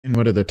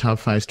what are the top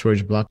 5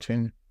 storage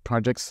blockchain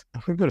projects?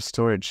 If we go to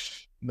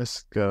storage,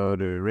 let's go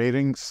to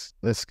ratings.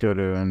 Let's go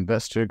to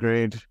investor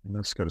grade.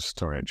 Let's go to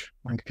storage.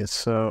 Okay,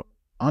 so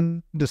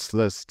on this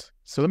list,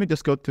 so let me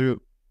just go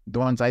through the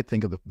ones I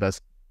think are the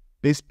best,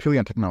 based purely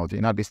on technology,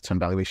 not based on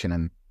valuation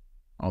and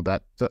all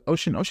that. So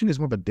Ocean is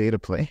more of a data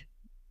play,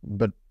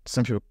 but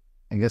some people,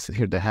 I guess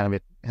here they have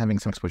it having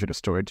some exposure to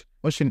storage.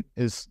 Ocean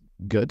is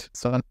good.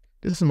 So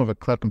this is more of a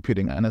cloud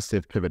computing, unless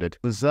they've pivoted.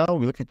 Lizelle,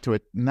 we look into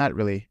it, not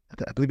really.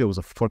 I believe it was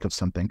a fork of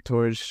something.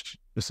 Storage,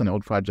 this is an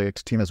old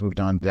project. Team has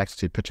moved on. They're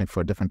actually pitching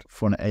for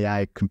an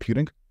AI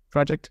computing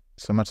project.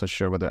 So I'm not so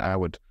sure whether I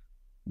would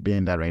be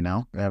in that right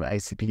now. We have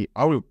ICP.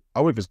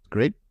 Areweav is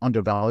great,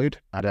 undervalued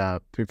at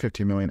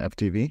 350 million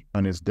FTV,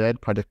 and is dead.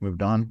 Project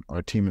moved on,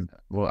 or team.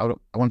 Well,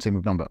 I won't say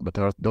moved on, but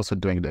they're also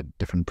doing a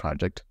different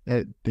project.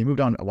 They moved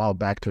on a while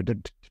back to a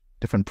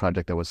different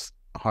project that was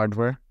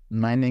hardware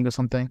mining or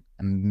something,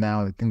 and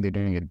now I think they're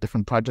doing a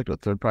different project or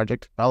third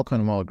project.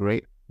 Filecoin, well,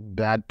 great,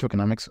 bad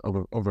tokenomics,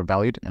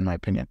 overvalued in my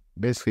opinion.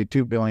 Basically,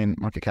 2 billion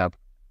market cap,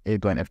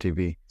 8 billion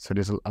FTV. So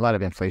there's a lot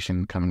of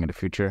inflation coming in the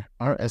future.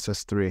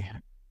 RSS Three.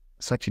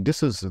 So actually,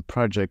 this is a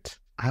project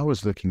I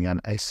was looking at.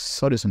 I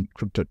saw this on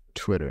crypto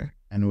Twitter,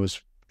 and it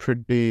was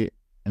pretty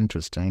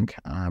interesting,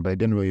 but I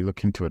didn't really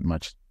look into it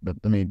much. But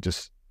let me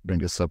just bring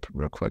this up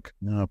real quick.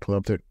 Now I'll pull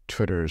up their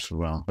Twitter as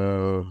well.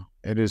 So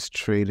it is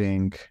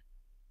trading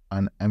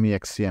on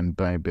MEXC and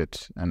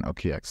Bybit and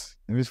OKX.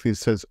 And basically, it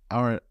says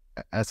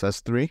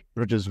RSS Three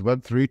bridges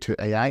Web3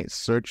 to AI,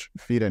 search,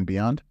 feed, and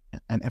beyond,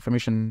 an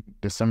information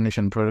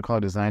dissemination protocol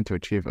designed to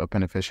achieve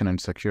open, efficient,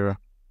 and secure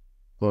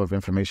flow of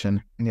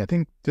information. And yeah, I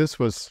think this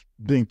was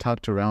being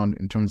talked around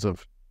in terms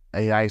of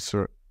AI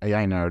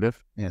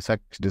narrative. Yes,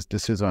 actually,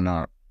 this is on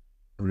our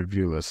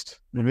review list.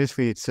 And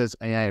basically, it says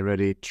AI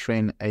ready,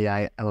 train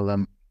AI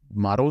LLM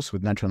models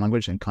with natural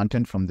language and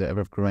content from the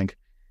ever-growing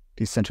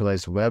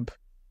decentralized web,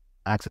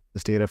 access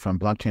data from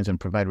blockchains and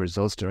provide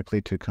results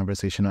directly to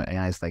conversational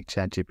AIs like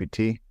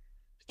ChatGPT.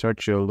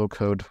 Start your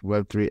low-code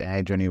Web3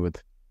 AI journey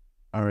with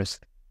RSS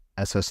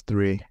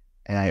Three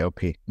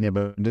AIOP. Yeah,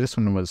 but this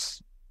one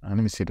was, let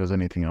me see if there's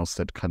anything else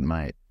that caught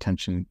my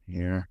attention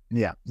here.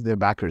 Yeah, they're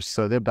backers.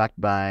 So they're backed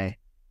by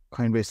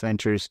Coinbase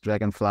Ventures,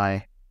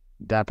 Dragonfly,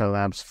 Data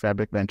Labs,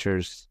 Fabric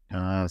Ventures,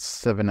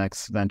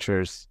 7X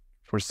Ventures,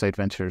 Foresight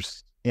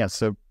Ventures. Yeah,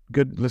 so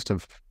good list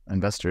of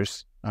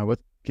investors. With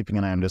keeping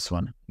an eye on this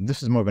one.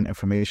 This is more of an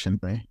information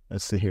thing.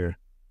 Let's see here.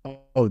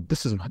 Oh,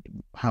 this is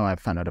how I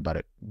found out about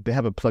it. They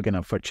have a plugin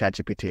up for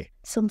ChatGPT.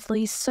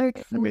 Simply search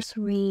for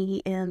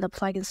Three in the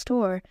plugin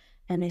store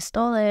and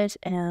install it,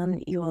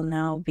 and you will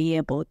now be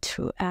able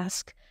to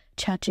ask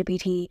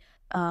ChatGPT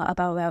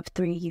about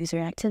Web3 user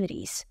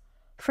activities.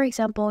 For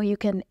example, you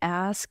can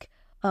ask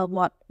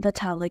what the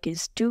Vitalik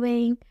is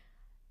doing,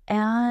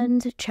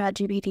 and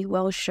ChatGPT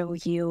will show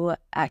you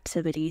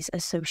activities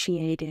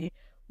associated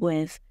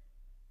with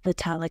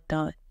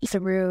Vitalik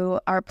through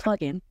our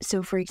plugin.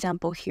 So for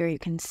example, here you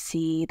can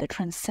see the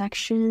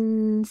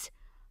transactions,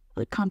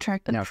 the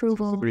contract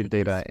approval. Read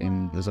data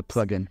there's a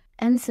plugin.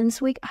 And since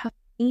we have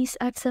these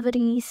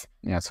activities.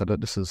 Yeah, so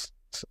this is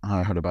how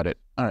I heard about it.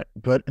 All right,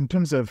 but in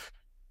terms of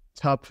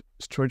top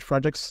storage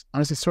projects,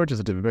 honestly, storage is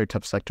a very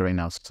tough sector right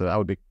now, so I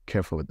would be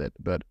careful with it.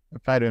 But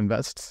if I had to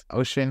invest,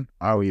 Ocean,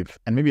 Areweav,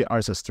 and maybe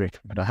RSS Three,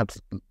 but I'll have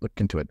to look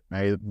into it.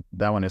 Right?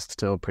 That one is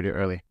still pretty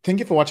early. Thank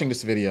you for watching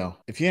this video.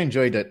 If you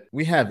enjoyed it,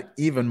 we have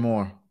even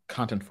more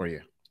content for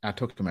you at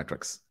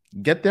Tokemetrics.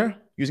 Get there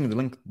using the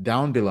link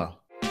down below.